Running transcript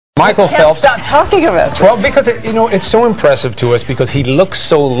Michael Phelps. Stop talking about it. Well, because it's so impressive to us because he looks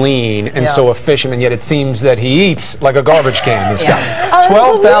so lean and so efficient, and yet it seems that he eats like a garbage can. This guy.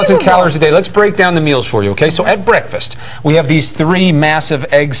 12,000 calories a day. Let's break down the meals for you, okay? So at breakfast, we have these 3 massive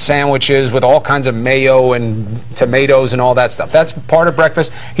egg sandwiches with all kinds of mayo and tomatoes and all that stuff. That's part of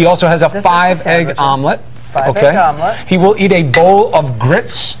breakfast. He also has a 5-egg omelet. 5-egg omelet. He will eat a bowl of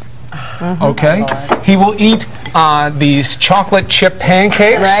grits. Okay. He will eat these chocolate chip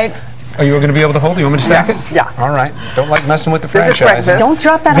pancakes. Right. Are you going to be able to hold it? You want me to stack it? Yeah. All right. Don't like messing with the This is franchise. breakfast. Don't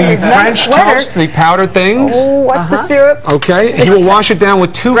drop that on The your French sweater. toast, the powdered things. Oh, watch the syrup. Okay. He will wash it down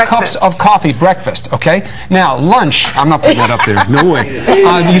with 2 cups Breakfast. of coffee. Breakfast. Okay. Now, lunch. I'm not putting that up there. No way.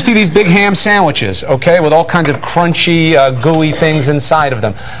 You see these big ham sandwiches, okay, with all kinds of crunchy, gooey things inside of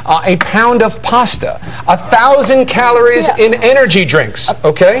them. A pound of pasta. 1,000 calories in energy drinks,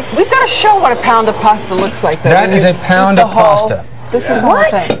 okay? We've got to show what a pound of pasta looks like. That is a pound of pasta. This is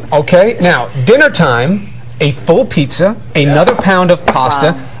what? Okay, now, dinner time, a full pizza, another pound of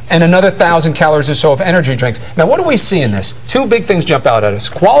pasta, and another 1,000 calories or so of energy drinks. Now, what do we see in this? 2 big things jump out at us.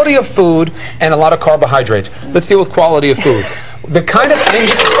 Quality of food and a lot of carbohydrates. Let's deal with quality of food. The kind of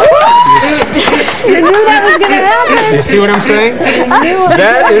energy... You knew that was going to happen. You see what I'm saying?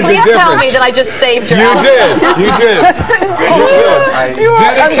 That is the Please difference. tell me that I just saved your You hour. did. You did. You did. You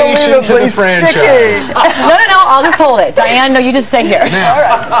are Dedication to the unbelievably franchise. No, I'll just hold it. Diane, no, you just stay here.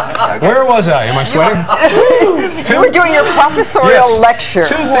 Now, where was I? Am I sweating? You were doing your professorial lecture.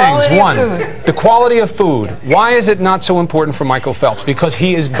 2 things. One, the quality of food. Why is it not so important for Michael Phelps? Because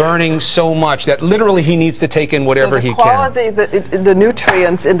he is burning so much that literally he needs to take in whatever he can. The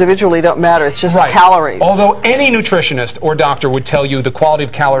nutrients individually don't matter. It's just calories. Although any nutritionist or doctor would tell you the quality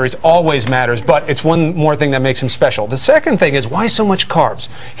of calories always matters, but it's one more thing that makes him special. The second thing is, why so much carbs?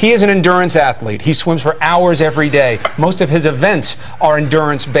 He is an endurance athlete. He swims for hours every day. Most of his events are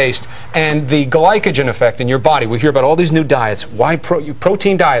endurance-based. And the glycogen effect in your body, we hear about all these new diets. Why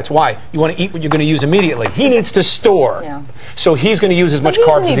protein diets? Why? You want to eat what you're going to use immediately. He needs to store. Yeah. So he's going to use as much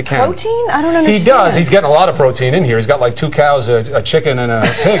carbs as he can. Protein? I don't understand. He does. He's getting a lot of protein in here. He's got like 2 cows, a chicken, and a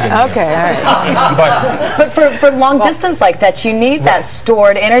pig in here. Okay, all right. But for long distance like that, you need that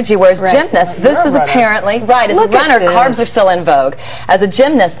stored energy, whereas gymnasts, this is apparently, as a runner, carbs are still in vogue. As a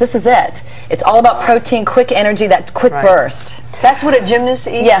gymnast, this is it. It's all about protein, quick energy, that quick burst. That's what a gymnast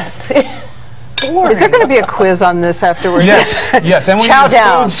eats? Yes. Is there going to be a quiz on this afterwards? Yes, yes. And we have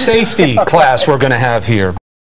a food safety class we're going to have here.